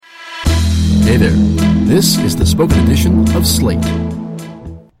Hey there, this is the spoken edition of Slate.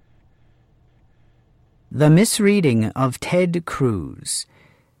 The Misreading of Ted Cruz.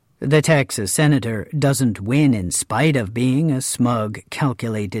 The Texas senator doesn't win in spite of being a smug,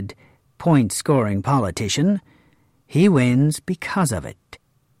 calculated, point-scoring politician. He wins because of it.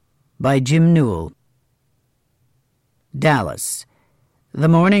 By Jim Newell. Dallas. The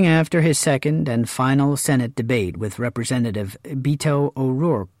morning after his second and final Senate debate with Representative Beto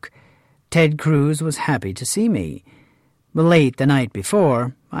O'Rourke, Ted Cruz was happy to see me. Late the night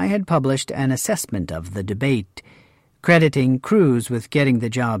before, I had published an assessment of the debate, crediting Cruz with getting the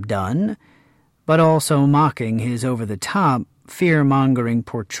job done, but also mocking his over-the-top, fear-mongering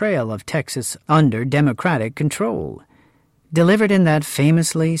portrayal of Texas under Democratic control. Delivered in that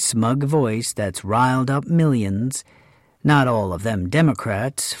famously smug voice that's riled up millions, not all of them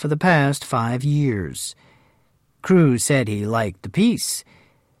Democrats, for the past 5 years. Cruz said he liked the piece.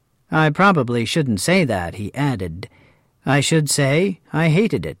 I probably shouldn't say that, he added. I should say I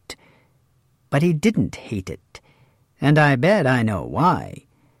hated it. But he didn't hate it, and I bet I know why.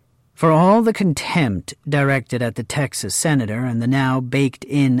 For all the contempt directed at the Texas senator and the now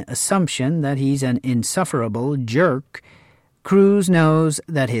baked-in assumption that he's an insufferable jerk, Cruz knows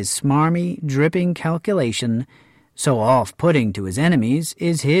that his smarmy, dripping calculation, so off-putting to his enemies,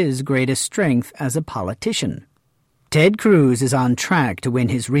 is his greatest strength as a politician. Ted Cruz is on track to win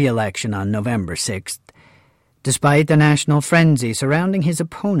his re-election on November 6th. Despite the national frenzy surrounding his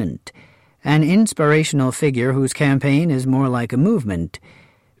opponent, an inspirational figure whose campaign is more like a movement,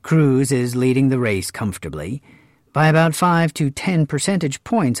 Cruz is leading the race comfortably, by about 5 to 10 percentage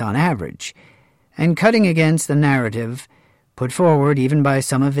points on average, and cutting against the narrative, put forward even by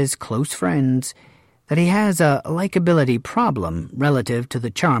some of his close friends, that he has a likability problem relative to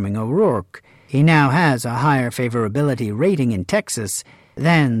the charming O'Rourke. He now has a higher favorability rating in Texas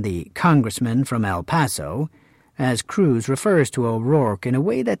than the congressman from El Paso, as Cruz refers to O'Rourke in a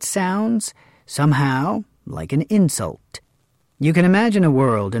way that sounds, somehow, like an insult. You can imagine a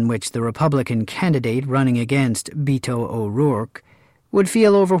world in which the Republican candidate running against Beto O'Rourke would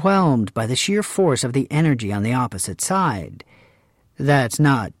feel overwhelmed by the sheer force of the energy on the opposite side. That's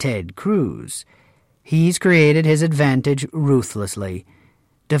not Ted Cruz. He's created his advantage ruthlessly,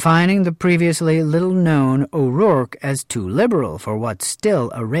 defining the previously little-known O'Rourke as too liberal for what's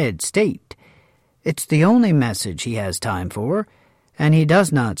still a red state. It's the only message he has time for, and he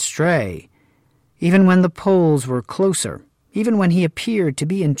does not stray. Even when the polls were closer, even when he appeared to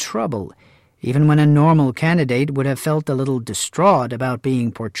be in trouble, even when a normal candidate would have felt a little distraught about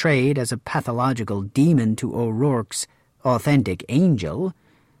being portrayed as a pathological demon to O'Rourke's authentic angel,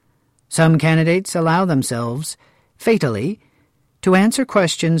 some candidates allow themselves, fatally, to answer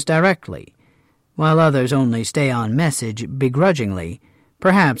questions directly, while others only stay on message begrudgingly,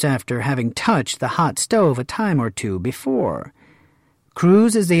 perhaps after having touched the hot stove a time or two before.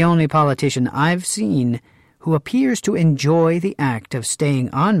 Cruz is the only politician I've seen who appears to enjoy the act of staying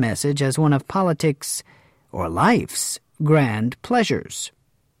on message as one of politics' or life's grand pleasures.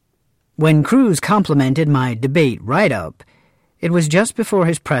 When Cruz complimented my debate write-up, it was just before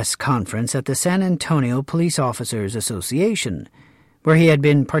his press conference at the San Antonio Police Officers Association, where he had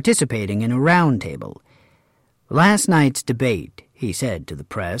been participating in a roundtable. Last night's debate, he said to the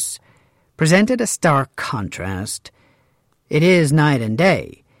press, presented a stark contrast. It is night and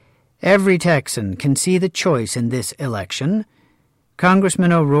day. Every Texan can see the choice in this election.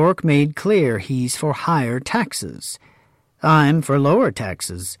 Congressman O'Rourke made clear he's for higher taxes. I'm for lower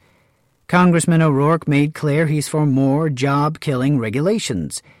taxes. Congressman O'Rourke made clear he's for more job-killing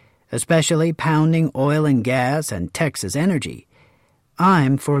regulations, especially pounding oil and gas and Texas energy.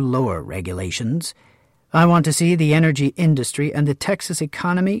 I'm for lower regulations. I want to see the energy industry and the Texas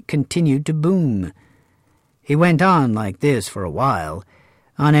economy continue to boom. He went on like this for a while,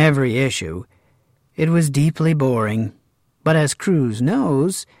 on every issue. It was deeply boring, but as Cruz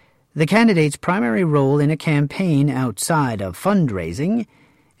knows, the candidate's primary role in a campaign outside of fundraising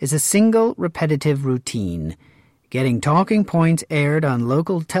is a single repetitive routine, getting talking points aired on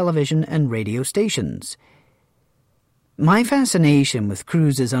local television and radio stations. My fascination with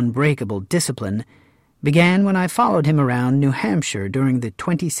Cruz's unbreakable discipline began when I followed him around New Hampshire during the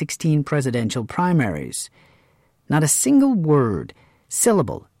 2016 presidential primaries. Not a single word,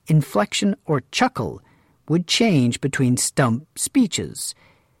 syllable, inflection, or chuckle would change between stump speeches.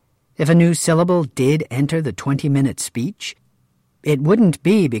 If a new syllable did enter the 20-minute speech, it wouldn't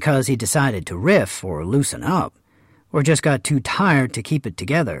be because he decided to riff or loosen up, or just got too tired to keep it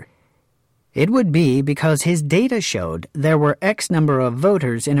together. It would be because his data showed there were X number of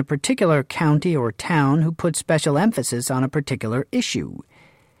voters in a particular county or town who put special emphasis on a particular issue.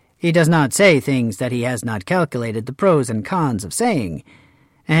 He does not say things that he has not calculated the pros and cons of saying,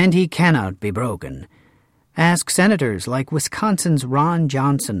 and he cannot be broken. Ask senators like Wisconsin's Ron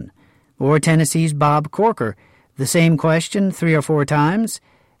Johnson or Tennessee's Bob Corker the same question 3 or 4 times,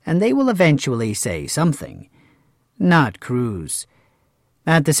 and they will eventually say something. Not Cruz.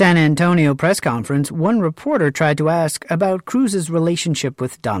 At the San Antonio press conference, one reporter tried to ask about Cruz's relationship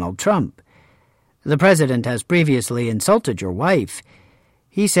with Donald Trump. "The president has previously insulted your wife.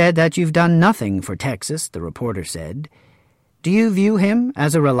 He said that you've done nothing for Texas," the reporter said. "Do you view him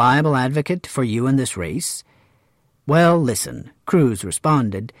as a reliable advocate for you in this race?" "Well, listen," Cruz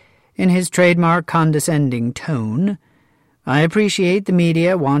responded, in his trademark condescending tone. "I appreciate the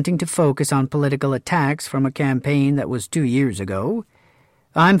media wanting to focus on political attacks from a campaign that was 2 years ago.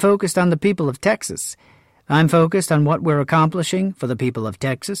 I'm focused on the people of Texas. I'm focused on what we're accomplishing for the people of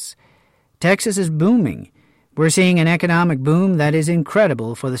Texas. Texas is booming. We're seeing an economic boom that is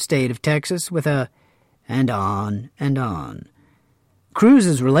incredible for the state of Texas with a..." and on and on.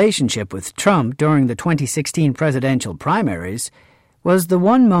 Cruz's relationship with Trump during the 2016 presidential primaries was the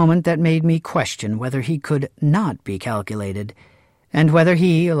one moment that made me question whether he could not be calculated, and whether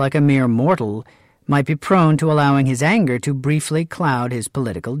he, like a mere mortal, might be prone to allowing his anger to briefly cloud his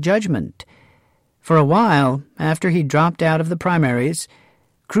political judgment. For a while, after he dropped out of the primaries,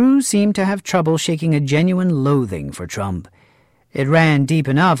 Cruz seemed to have trouble shaking a genuine loathing for Trump. It ran deep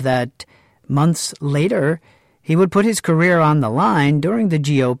enough that, months later, he would put his career on the line during the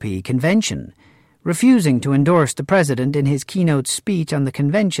GOP convention, refusing to endorse the president in his keynote speech on the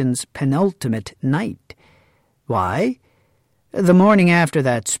convention's penultimate night. Why? The morning after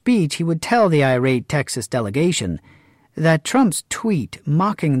that speech, he would tell the irate Texas delegation that Trump's tweet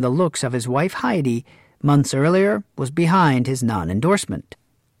mocking the looks of his wife Heidi months earlier was behind his non-endorsement.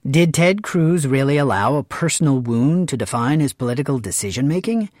 Did Ted Cruz really allow a personal wound to define his political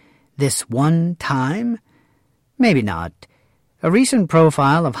decision-making? This one time? Maybe not. A recent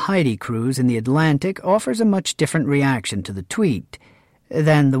profile of Heidi Cruz in The Atlantic offers a much different reaction to the tweet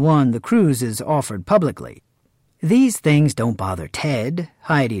than the one the Cruzes offered publicly. "These things don't bother Ted,"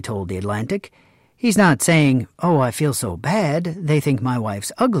 Heidi told The Atlantic. "He's not saying, 'Oh, I feel so bad, they think my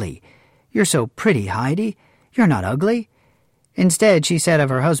wife's ugly. You're so pretty, Heidi. You're not ugly.' Instead, she said of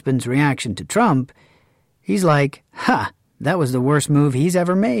her husband's reaction to Trump, he's like, 'Ha, that was the worst move he's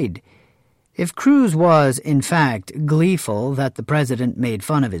ever made.' If Cruz was, in fact, gleeful that the president made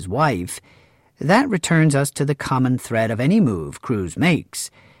fun of his wife, that returns us to the common thread of any move Cruz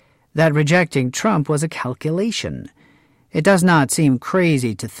makes, that rejecting Trump was a calculation. It does not seem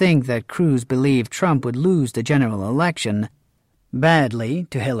crazy to think that Cruz believed Trump would lose the general election badly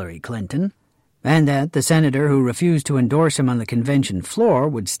to Hillary Clinton, and that the senator who refused to endorse him on the convention floor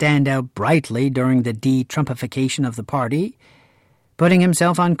would stand out brightly during the de-Trumpification of the party, putting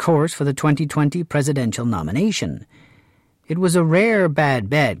himself on course for the 2020 presidential nomination. It was a rare bad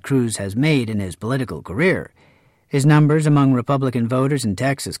bet Cruz has made in his political career. His numbers among Republican voters in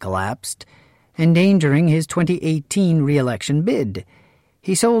Texas collapsed, endangering his 2018 re-election bid.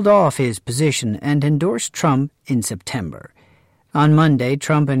 He sold off his position and endorsed Trump in September. On Monday,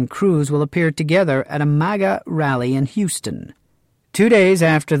 Trump and Cruz will appear together at a MAGA rally in Houston. 2 days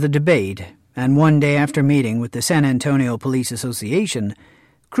after the debate, and 1 day after meeting with the San Antonio Police Association,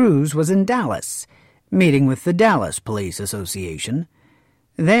 Cruz was in Dallas, meeting with the Dallas Police Association.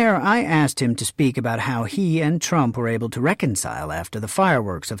 There I asked him to speak about how he and Trump were able to reconcile after the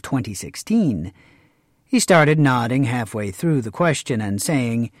fireworks of 2016. He started nodding halfway through the question and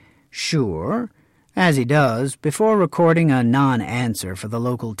saying, "Sure," as he does, before recording a non-answer for the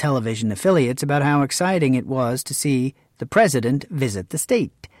local television affiliates about how exciting it was to see the president visit the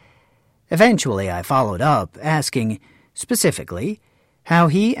state. Eventually I followed up, asking, specifically, how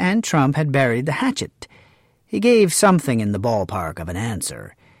he and Trump had buried the hatchet. He gave something in the ballpark of an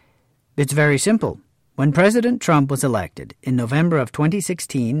answer. "It's very simple. When President Trump was elected, in November of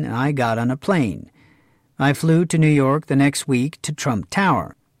 2016, I got on a plane. I flew to New York the next week to Trump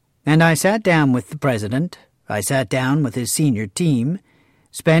Tower, and I sat down with the president. I sat down with his senior team,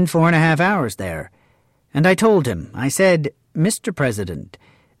 spent 4.5 hours there, and I told him, I said, 'Mr. President,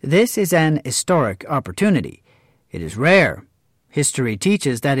 this is an historic opportunity. It is rare. History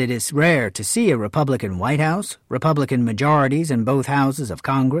teaches that it is rare to see a Republican White House, Republican majorities in both houses of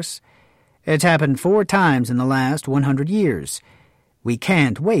Congress. It's happened 4 times in the last 100 years. We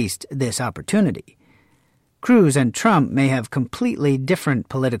can't waste this opportunity.' Cruz and Trump may have completely different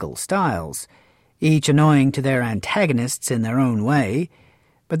political styles, each annoying to their antagonists in their own way,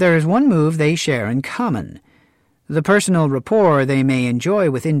 but there is one move they share in common. The personal rapport they may enjoy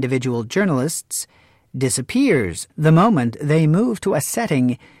with individual journalists disappears the moment they move to a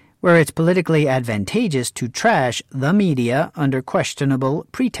setting where it's politically advantageous to trash the media under questionable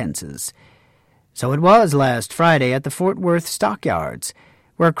pretenses. So it was last Friday at the Fort Worth Stockyards,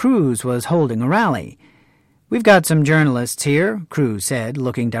 where Cruz was holding a rally. "We've got some journalists here," Cruz said,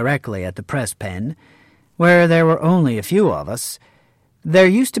 looking directly at the press pen, "where there were only a few of us. There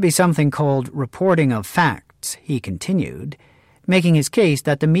used to be something called reporting of facts," he continued, making his case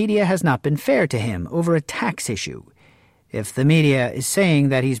that the media has not been fair to him over a tax issue. If the media is saying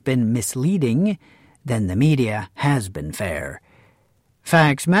that he's been misleading, then the media has been fair.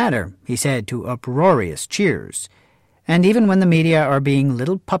 "Facts matter," he said to uproarious cheers. "And even when the media are being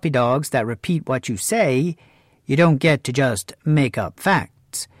little puppy dogs that repeat what you say, you don't get to just make up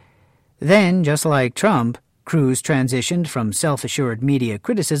facts." Then, just like Trump, Cruz transitioned from self-assured media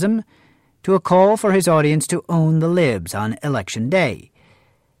criticism to a call for his audience to own the libs on Election Day.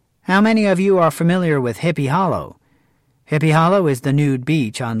 "How many of you are familiar with Hippie Hollow?" "Hippie Hollow is the nude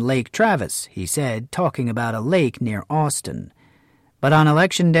beach on Lake Travis," he said, talking about a lake near Austin. "But on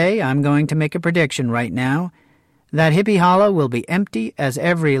Election Day, I'm going to make a prediction right now that Hippie Hollow will be empty as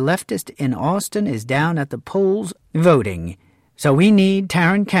every leftist in Austin is down at the polls voting. So we need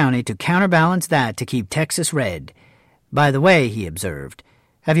Tarrant County to counterbalance that to keep Texas red. By the way," he observed,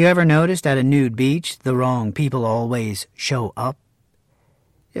 "have you ever noticed at a nude beach the wrong people always show up?"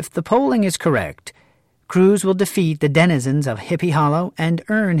 If the polling is correct, Cruz will defeat the denizens of Hippie Hollow and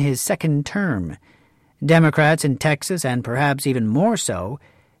earn his second term. Democrats in Texas, and perhaps even more so,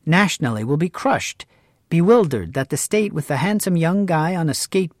 nationally will be crushed, bewildered that the state with the handsome young guy on a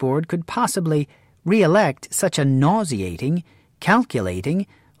skateboard could possibly re-elect such a nauseating, calculating,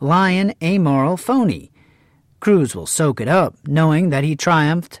 lying, amoral phony. Cruz will soak it up, knowing that he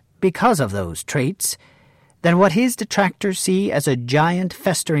triumphed because of those traits, that what his detractors see as a giant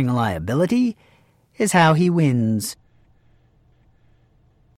festering liability is how he wins.